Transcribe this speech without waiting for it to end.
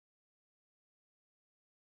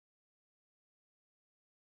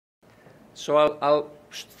So I'll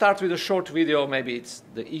start with a short video. Maybe it's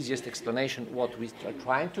the easiest explanation what we are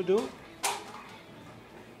trying to do.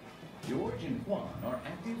 George and Juan are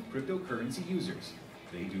active cryptocurrency users.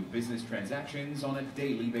 They do business transactions on a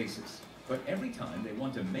daily basis. But every time they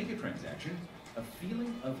want to make a transaction, a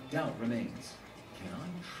feeling of doubt remains. Can I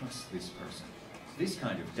trust this person? This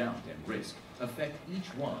kind of doubt and risk affect each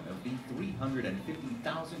one of the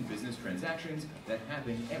 350,000 business transactions that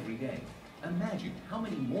happen every day. Imagine how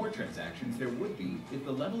many more transactions there would be if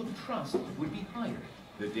the level of trust would be higher.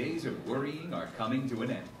 The days of worrying are coming to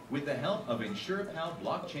an end with the help of Insurepal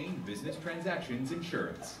blockchain business transactions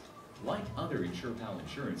insurance. Like other Insurepal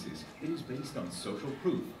insurances, it is based on social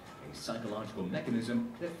proof, a psychological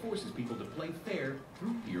mechanism that forces people to play fair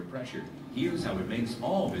through peer pressure. Here's how it makes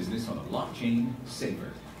all business on a blockchain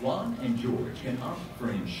safer. Juan and George can opt for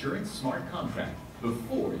an insurance smart contract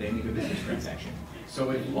before they make a business transaction.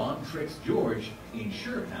 So if Juan tricks George,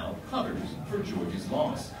 Insurepal covers for George's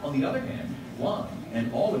loss. On the other hand, Juan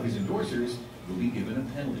and all of his endorsers will be given a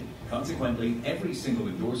penalty. Consequently, every single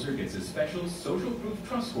endorser gets a special social proof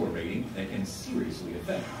trust score rating that can seriously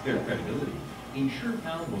affect their credibility.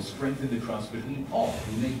 Insurepal will strengthen the trust between all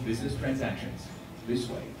who make business transactions. This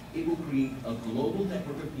way, it will create a global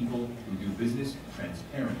network of people who do business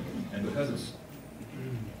transparently. And because of...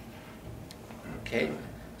 Okay,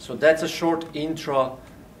 so that's a short intro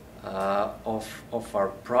of our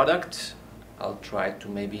product. I'll try to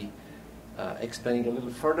maybe explain it a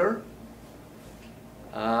little further.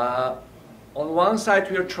 On one side,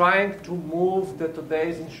 we are trying to move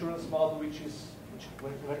today's insurance model,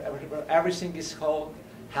 where everything is held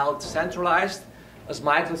centralized. As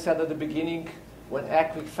Michael said at the beginning, when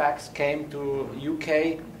Equifax came to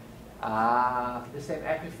UK, the same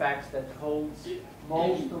Equifax that holds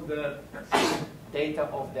most of the data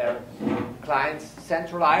of their clients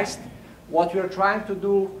centralized. What we are trying to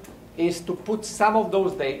do is to put some of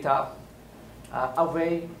those data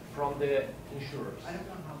away from the insurers.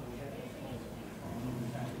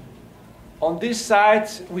 On this side,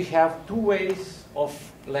 we have two ways of,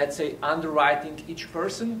 let's say, underwriting each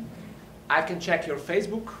person. I can check your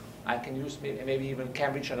Facebook. I can use maybe even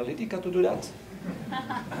Cambridge Analytica to do that.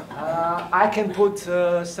 I can put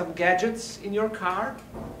some gadgets in your car.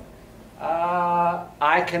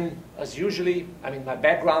 I can, as usually, my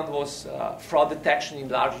background was fraud detection in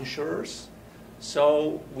large insurers.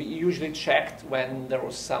 So we usually checked when there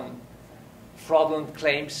was some fraudulent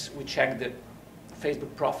claims, we checked the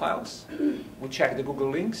Facebook profiles, we checked the Google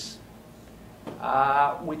links,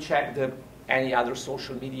 we checked any other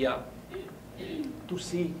social media to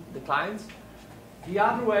see the clients. The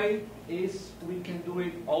other way is we can do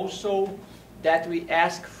it also that we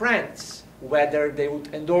ask friends whether they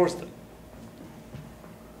would endorse them.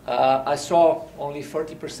 I saw only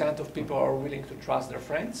 30% of people are willing to trust their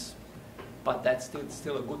friends, but that's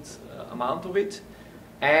still a good amount of it.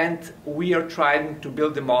 And we are trying to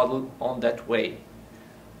build the model on that way.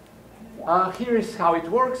 Here is how it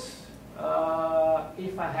works.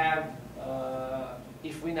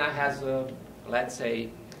 If Vinay has, let's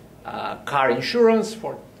say, car insurance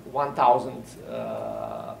for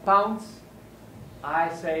 £1,000, I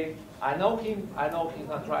say, I know him, I know he's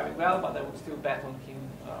not driving well, but I would still bet on him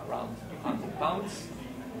around £200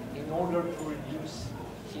 in order to reduce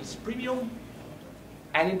his premium.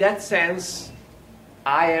 And in that sense,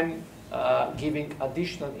 I am giving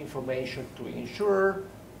additional information to the insurer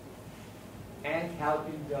and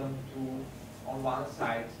helping them to, on one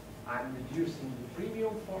side, I'm reducing the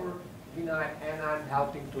premium for Vinay, and I'm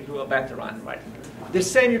helping to do a better underwriting. The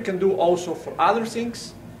same you can do also for other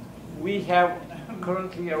things. We have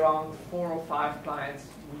currently around 4 or 5 clients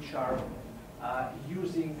which are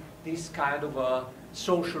using this kind of a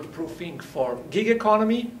social proofing for gig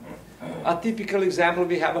economy. A typical example,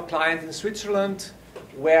 we have a client in Switzerland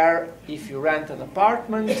where if you rent an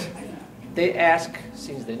apartment, they ask,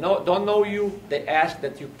 since they don't know you, they ask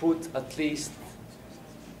that you put at least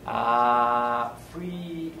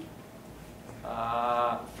free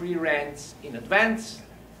rents in advance,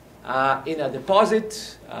 in a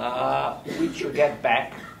deposit, which you get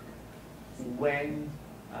back when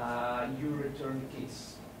you return the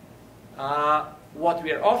keys. What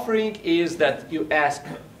we are offering is that you ask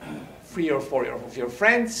 3 or 4 of your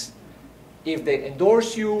friends if they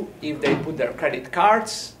endorse you, if they put their credit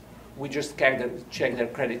cards. We just check their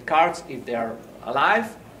credit cards if they are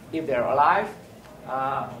alive. If they are alive,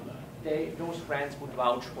 those friends would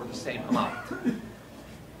vouch for the same amount.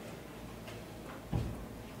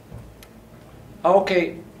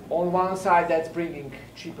 Okay, on one side that's bringing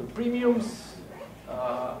cheaper premiums,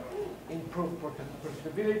 improved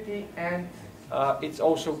profitability, and it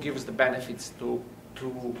also gives the benefits to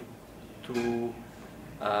to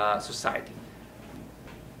society.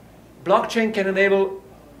 Blockchain can enable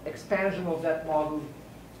expansion of that model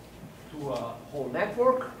to a whole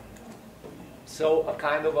network. So a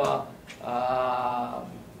kind of a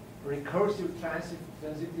recursive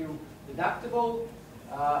transitive deductible,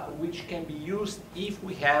 which can be used if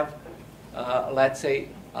we have, let's say,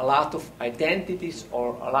 a lot of identities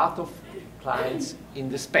or a lot of clients in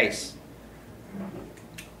the space.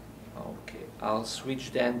 Okay, I'll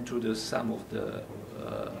switch then to some of the.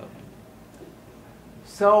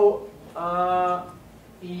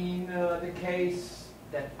 In the case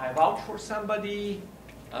that I vouch for somebody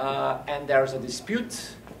and there's a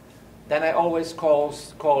dispute, then I always call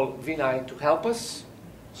Vinay to help us.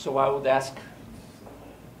 So I would ask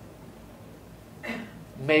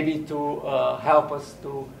maybe to help us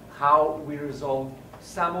to how we resolve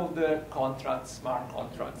some of the contracts, smart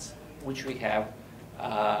contracts, which we have,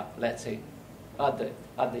 let's say, at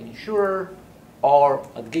the insurer or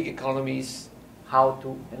at gig economies, how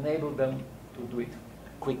to enable them to do it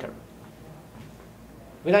quicker.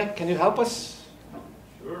 Vinay, can you help us?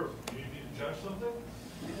 Sure. Do you need to judge something?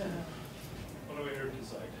 What do we here to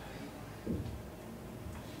decide?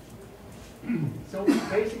 So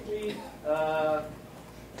basically,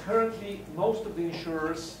 currently, most of the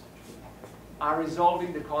insurers are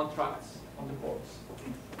resolving the contracts on the boards.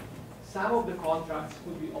 Some of the contracts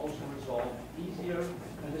could be also resolved easier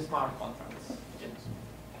than the smart contracts. Yes.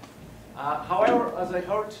 However, as I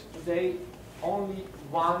heard today, until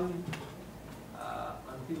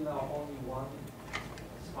now, only one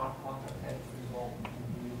smart contract has been resolved in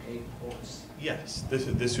the UK courts. Yes,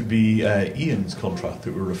 this would be Ian's contract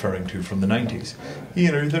that we're referring to from the 90s.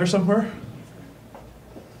 Ian, are you there somewhere?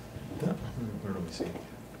 Yeah. Where do we see?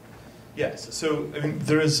 Yes, so I mean,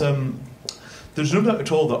 there's no doubt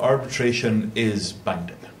at all that arbitration is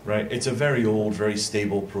binding, right? It's a very old, very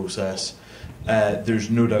stable process. There's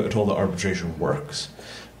no doubt at all that arbitration works.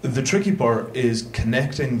 The tricky part is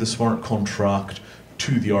connecting the smart contract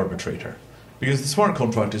to the arbitrator. Because the smart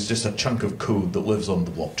contract is just a chunk of code that lives on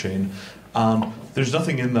the blockchain, and there's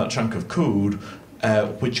nothing in that chunk of code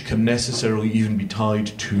which can necessarily even be tied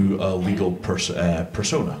to a legal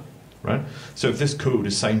persona, right? So if this code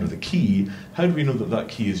is signed with a key, how do we know that that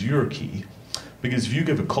key is your key? Because if you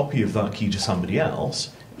give a copy of that key to somebody else,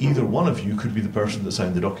 either one of you could be the person that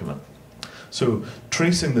signed the document. So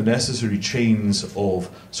tracing the necessary chains of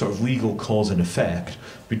sort of legal cause and effect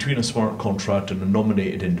between a smart contract and a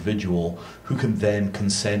nominated individual who can then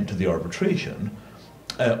consent to the arbitration,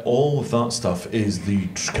 all of that stuff is the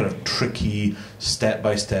kind of tricky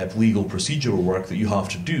step-by-step legal procedural work that you have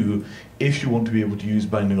to do if you want to be able to use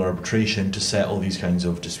binding arbitration to settle these kinds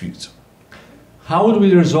of disputes. How would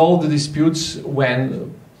we resolve the disputes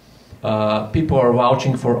when people are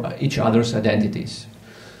vouching for each other's identities?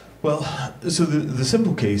 Well, so the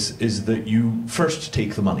simple case is that you first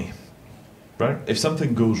take the money, right? If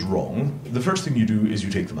something goes wrong, the first thing you do is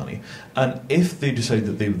you take the money. And if they decide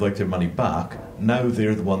that they would like their money back, now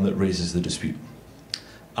they're the one that raises the dispute.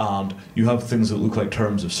 And you have things that look like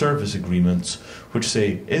terms of service agreements, which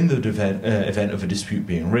say in the event of a dispute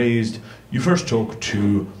being raised, you first talk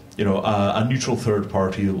to a neutral third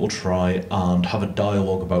party that will try and have a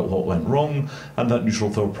dialogue about what went wrong, and that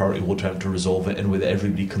neutral third party will attempt to resolve it in with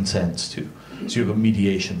everybody consents to. So you have a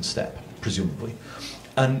mediation step, presumably.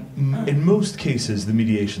 And in most cases, the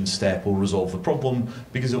mediation step will resolve the problem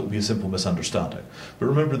because it will be a simple misunderstanding. But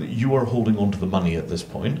remember that you are holding on to the money at this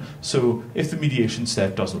point, so if the mediation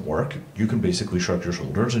step doesn't work, you can basically shrug your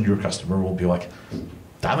shoulders and your customer will be like,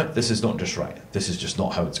 damn it, this is not just right. This is just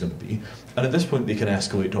not how it's going to be. And at this point, they can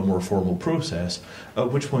escalate to a more formal process,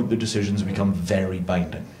 at which point the decisions become very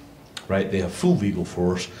binding, right? They have full legal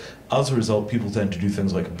force. As a result, people tend to do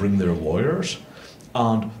things like bring their lawyers.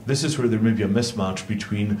 And this is where there may be a mismatch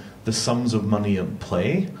between the sums of money in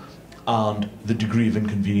play and the degree of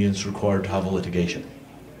inconvenience required to have a litigation.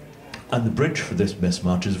 And the bridge for this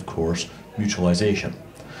mismatch is, of course, mutualization.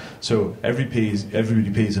 So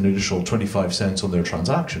everybody pays an additional 25 cents on their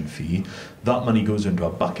transaction fee. That money goes into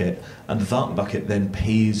a bucket, and that bucket then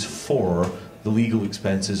pays for the legal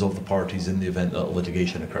expenses of the parties in the event that a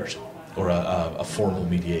litigation occurs, or a formal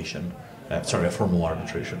mediation, a formal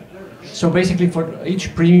arbitration. So basically for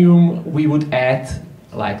each premium we would add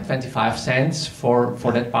like 25 cents for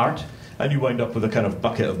that part? And you wind up with a kind of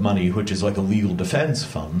bucket of money, which is like a legal defence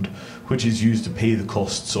fund, which is used to pay the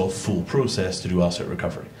costs of full process to do asset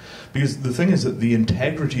recovery. Because the thing is that the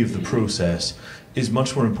integrity of the process is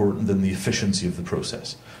much more important than the efficiency of the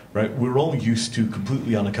process, right? We're all used to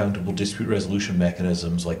completely unaccountable dispute resolution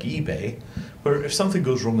mechanisms like eBay, where if something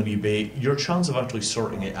goes wrong on eBay, your chance of actually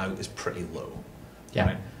sorting it out is pretty low. Yeah.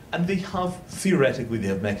 Right? And theoretically, they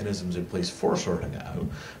have mechanisms in place for sorting it out.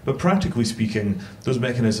 But practically speaking, those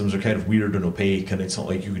mechanisms are kind of weird and opaque, and it's not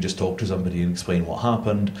like you could just talk to somebody and explain what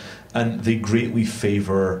happened. And they greatly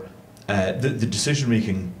favour, the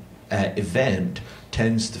decision-making event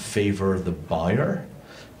tends to favour the buyer,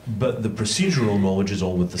 but the procedural knowledge is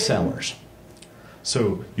all with the sellers.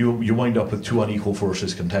 So you wind up with two unequal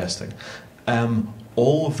forces contesting.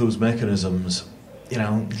 All of those mechanisms,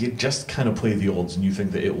 you just kind of play the odds and you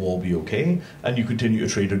think that it will all be okay, and you continue to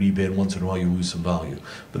trade on eBay, and once in a while you lose some value.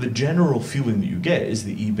 But the general feeling that you get is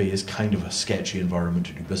that eBay is kind of a sketchy environment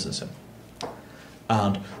to do business in.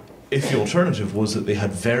 And if the alternative was that they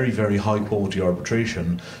had very, very high quality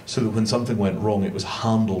arbitration, so that when something went wrong it was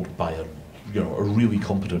handled by a really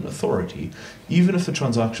competent authority, even if the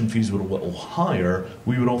transaction fees were a little higher,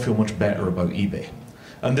 we would all feel much better about eBay.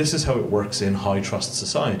 And this is how it works in high trust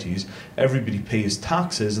societies. Everybody pays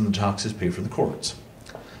taxes, and the taxes pay for the courts.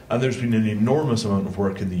 And there's been an enormous amount of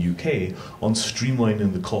work in the UK on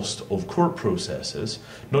streamlining the cost of court processes,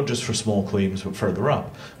 not just for small claims but further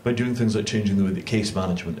up, by doing things like changing the way that case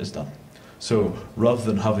management is done. So rather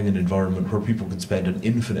than having an environment where people can spend an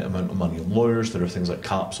infinite amount of money on lawyers, there are things like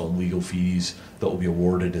caps on legal fees that will be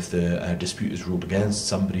awarded if the dispute is ruled against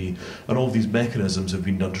somebody, and all of these mechanisms have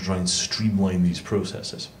been done to try and streamline these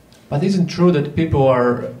processes. But isn't it true that people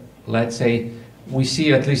are, let's say, we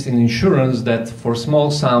see at least in insurance that for small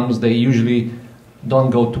sums they usually don't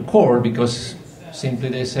go to court because simply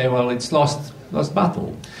they say, well, it's lost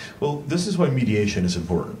battle. Well, this is why mediation is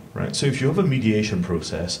important, right? So if you have a mediation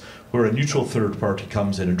process where a neutral third party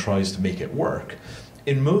comes in and tries to make it work,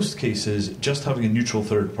 in most cases, just having a neutral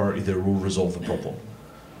third party there will resolve the problem,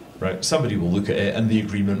 right? Somebody will look at it and the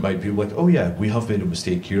agreement might be like, oh yeah, we have made a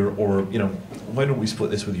mistake here, or, why don't we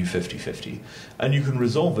split this with you 50-50? And you can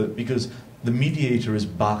resolve it because the mediator is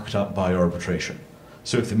backed up by arbitration.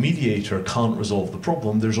 So if the mediator can't resolve the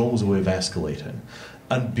problem, there's always a way of escalating.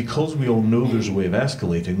 And because we all know there's a way of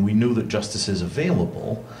escalating, we know that justice is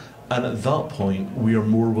available, and at that point, we are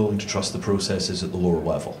more willing to trust the processes at the lower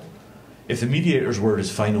level. If the mediator's word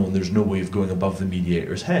is final and there's no way of going above the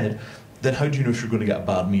mediator's head, then how do you know if you're going to get a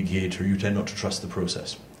bad mediator? You tend not to trust the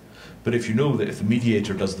process. But if you know that if the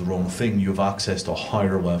mediator does the wrong thing, you have access to a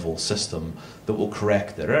higher level system that will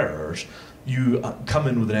correct their errors, you come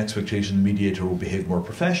in with an expectation the mediator will behave more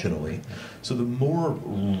professionally. So the more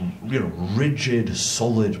rigid,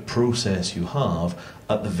 solid process you have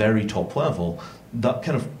at the very top level, that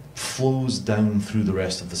kind of flows down through the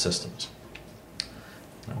rest of the systems.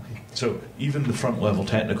 Okay. So even the front level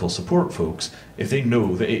technical support folks, if they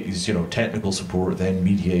know that it is technical support, then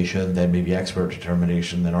mediation, then maybe expert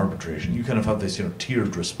determination, then arbitration, you kind of have this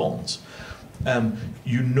tiered response.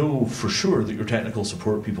 You know for sure that your technical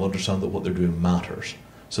support people understand that what they're doing matters.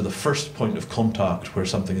 So the first point of contact where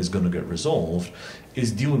something is going to get resolved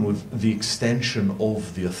is dealing with the extension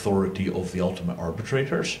of the authority of the ultimate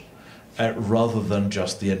arbitrators, rather than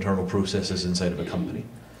just the internal processes inside of a company.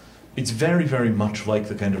 It's very, very much like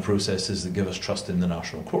the kind of processes that give us trust in the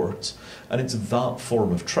national courts, and it's that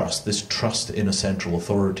form of trust, this trust in a central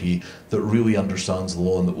authority that really understands the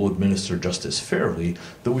law and that will administer justice fairly,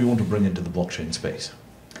 that we want to bring into the blockchain space.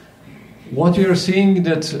 What we are seeing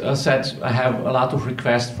that I have a lot of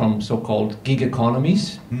requests from so-called gig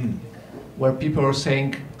economies, where people are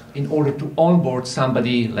saying in order to onboard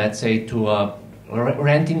somebody, let's say to a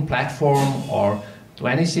renting platform or to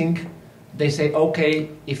anything, they say, okay,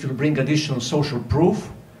 if you bring additional social proof,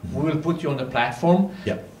 we will put you on the platform.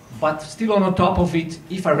 Yep. But still on top of it,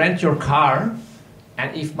 if I rent your car,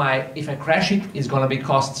 and if I crash it, it's going to be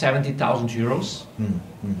cost 70,000 euros.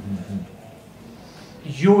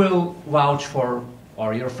 You will vouch for,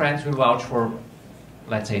 or your friends will vouch for,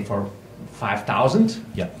 let's say for 5,000.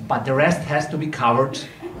 Yeah. But the rest has to be covered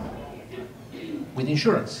with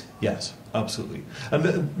insurance. Yes, absolutely.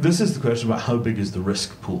 And this is the question about how big is the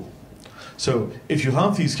risk pool. So if you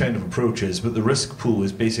have these kind of approaches, but the risk pool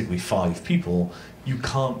is basically 5 people, you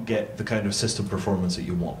can't get the kind of system performance that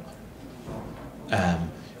you want.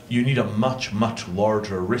 You need a much, much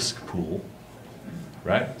larger risk pool,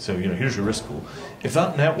 right? So, here's your risk pool. If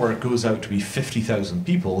that network goes out to be 50,000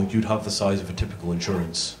 people, you'd have the size of a typical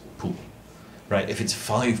insurance pool, right? If it's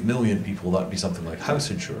 5 million people, that'd be something like house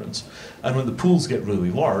insurance. And when the pools get really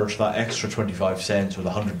large, that extra 25 cents or the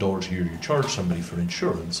 $100 a year you charge somebody for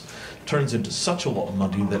insurance turns into such a lot of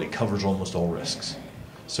money that it covers almost all risks.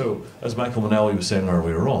 So, as Michael Manelli was saying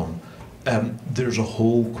earlier on, there's a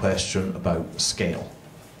whole question about scale,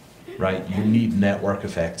 right? You need network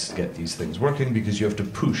effects to get these things working because you have to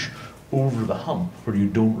push over the hump where you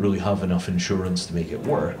don't really have enough insurance to make it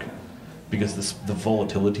work. because the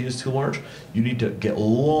volatility is too large. You need to get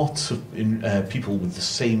lots of people with the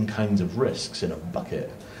same kinds of risks in a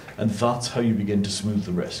bucket, and that's how you begin to smooth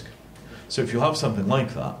the risk. So if you have something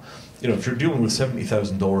like that, if you're dealing with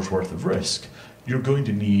 $70,000 worth of risk, you're going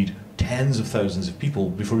to need tens of thousands of people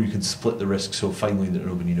before you can split the risk so finely that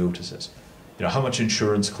nobody notices. How much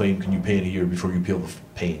insurance claim can you pay in a year before you peel the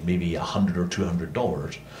pain? Maybe $100 or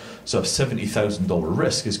 $200. So a $70,000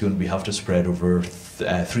 risk is going to have to spread over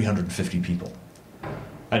 350 people.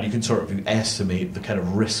 And you can sort of estimate the kind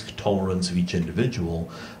of risk tolerance of each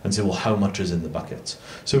individual and say, well, how much is in the buckets?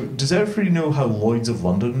 So does everybody know how Lloyd's of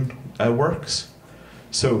London works?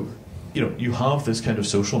 So, you have this kind of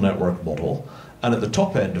social network model, and at the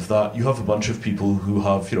top end of that, you have a bunch of people who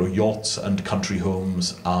have, yachts and country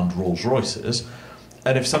homes and Rolls Royces.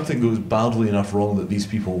 And if something goes badly enough wrong that these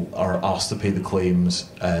people are asked to pay the claims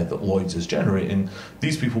that Lloyd's is generating,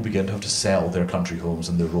 these people begin to have to sell their country homes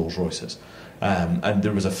and their Rolls Royces. And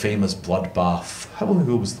there was a famous bloodbath. How long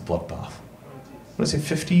ago was the bloodbath? Let's say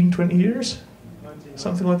 15, 20 years?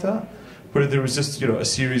 Something like that? Where there was just, a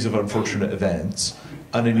series of unfortunate events,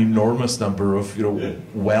 and an enormous number of,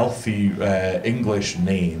 wealthy English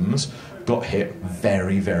names got hit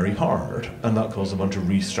very, very hard, and that caused a bunch of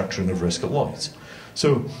restructuring of risk at Lloyd's.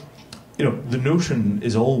 So, the notion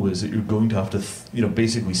is always that you're going to have to,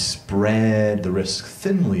 basically spread the risk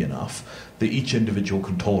thinly enough that each individual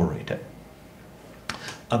can tolerate it.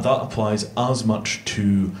 And that applies as much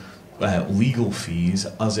to legal fees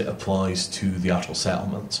as it applies to the actual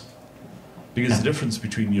settlement. Because the difference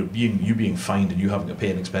between you being fined and you having to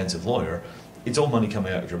pay an expensive lawyer, it's all money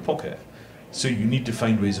coming out of your pocket. So you need to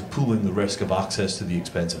find ways of pooling the risk of access to the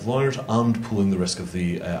expensive lawyers and pooling the risk of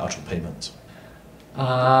the actual payments.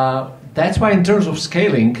 That's why in terms of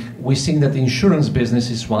scaling, we think that the insurance business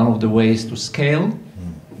is one of the ways to scale,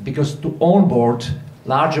 because to onboard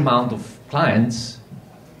large amount of clients,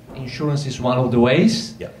 insurance is one of the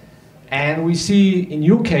ways. Yeah. And we see in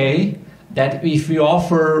UK that if we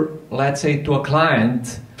offer, let's say, to a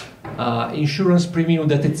client insurance premium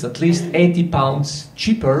that it's at least £80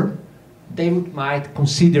 cheaper, they might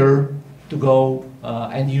consider to go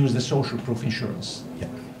and use the social proof insurance.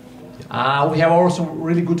 Yeah. We have also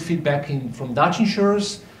really good feedback from Dutch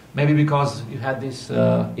insurers, maybe because you had this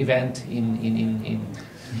event in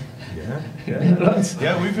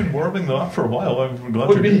Yeah, we've been warming that up for a while. I'm glad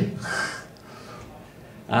you're doing.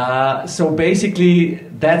 So basically,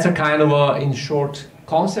 that's a kind of a, in short,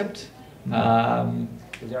 concept. If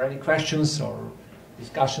there are any questions or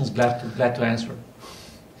discussions, glad to answer.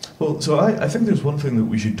 Well, so I think there's one thing that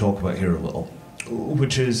we should talk about here a little,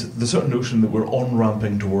 which is the sort of notion that we're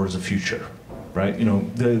on-ramping towards a future, right?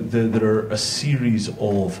 There are a series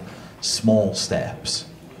of small steps,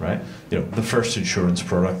 right? The first insurance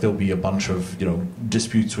product, there'll be a bunch of,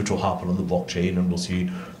 disputes which will happen on the blockchain, and we'll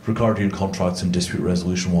see Ricardian contracts and dispute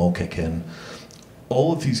resolution will all kick in.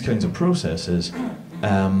 All of these kinds of processes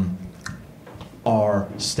are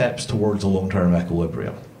steps towards a long-term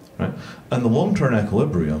equilibrium, right? And the long-term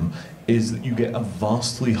equilibrium is that you get a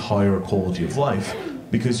vastly higher quality of life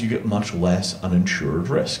because you get much less uninsured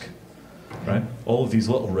risk, right? All of these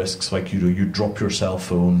little risks, like you drop your cell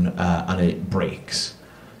phone and it breaks.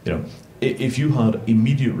 If you had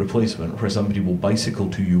immediate replacement where somebody will bicycle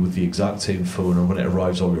to you with the exact same phone, and when it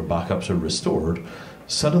arrives all your backups are restored,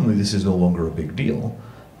 suddenly this is no longer a big deal.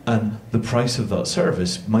 And the price of that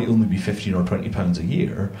service might only be £15 or £20 a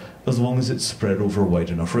year, as long as it's spread over a wide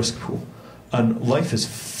enough risk pool. And life is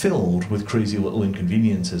filled with crazy little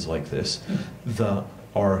inconveniences like this that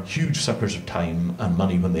are huge suckers of time and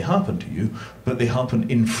money when they happen to you, but they happen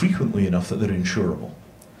infrequently enough that they're insurable.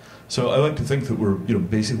 So I like to think that we're,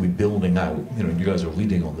 basically building out, you guys are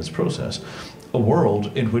leading on this process, a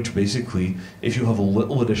world in which basically, if you have a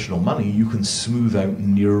little additional money, you can smooth out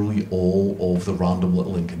nearly all of the random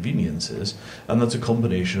little inconveniences, and that's a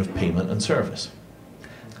combination of payment and service.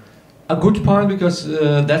 A good point, because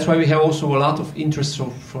that's why we have also a lot of interest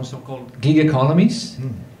from so-called gig economies,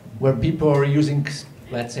 where people are using,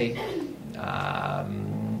 let's say,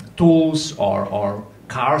 tools or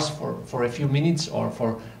cars for a few minutes or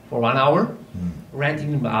for 1 hour,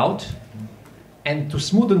 renting them out, and to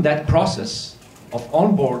smoothen that process of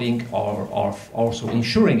onboarding or also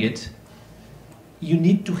insuring it, you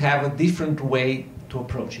need to have a different way to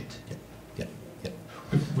approach it. Yeah.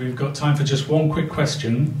 We've got time for just one quick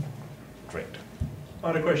question. Great. I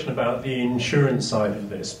had a question about the insurance side of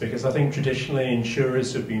this, because I think traditionally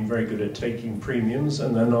insurers have been very good at taking premiums,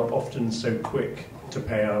 and they're not often so quick to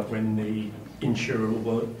pay out when the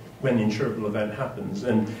insurable event happens.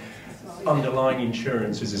 And underlying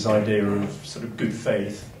insurance is this idea of sort of good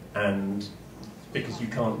faith and because you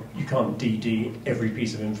can't DD every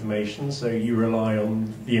piece of information, so you rely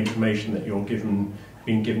on the information that you're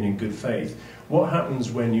being given in good faith. What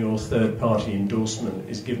happens when your third-party endorsement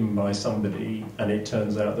is given by somebody and it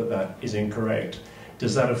turns out that that is incorrect?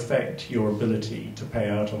 Does that affect your ability to pay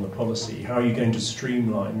out on the policy? How are you going to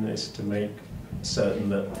streamline this to make certain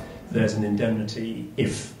that there's an indemnity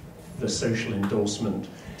if the social endorsement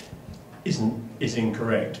is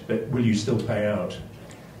incorrect, but will you still pay out?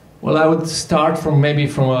 Well, I would start from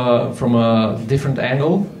a different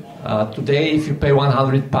angle. Today, if you pay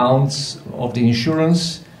 £100 of the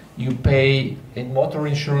insurance, you pay in motor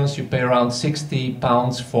insurance. You pay around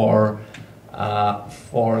 £60 for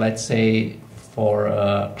let's say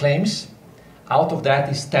claims. Out of that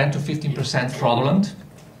is 10 to 15% fraudulent.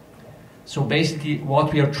 So basically,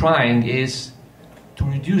 what we are trying is to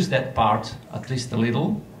reduce that part at least a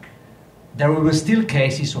little. There will be still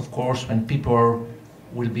cases, of course, when people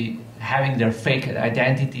will be having their fake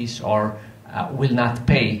identities or will not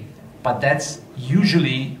pay. But that's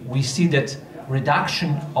usually, we see that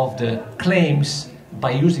reduction of the claims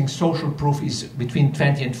by using social proof is between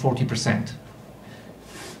 20 and 40%.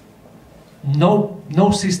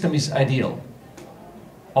 No system is ideal.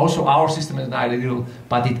 Also, our system is not ideal,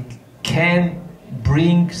 but it can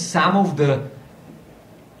bring some of the,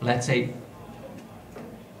 let's say,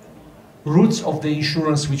 roots of the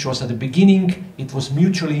insurance, which was at the beginning, it was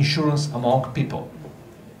mutual insurance among people.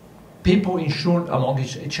 People insured among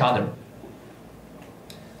each other.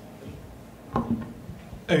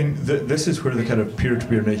 I mean, this is where the kind of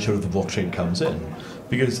peer-to-peer nature of the blockchain comes in,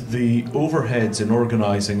 because the overheads in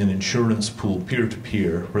organising an insurance pool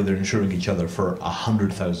peer-to-peer, where they're insuring each other for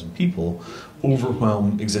 100,000 people,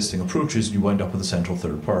 overwhelm existing approaches, and you wind up with a central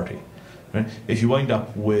third party. Right? If you wind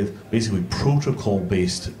up with basically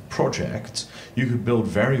protocol-based projects, you could build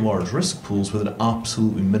very large risk pools with an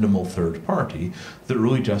absolutely minimal third party that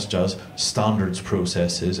really just does standards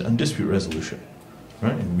processes and dispute resolution.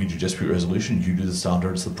 Right? And we do dispute resolution, you do the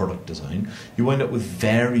standards, the product design. You wind up with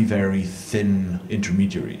very, very thin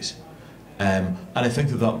intermediaries. And I think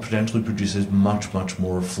that potentially produces much, much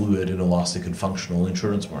more fluid and elastic and functional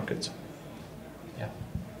insurance markets. Yeah.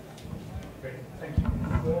 Great. Thank you.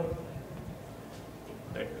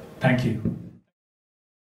 Thank you.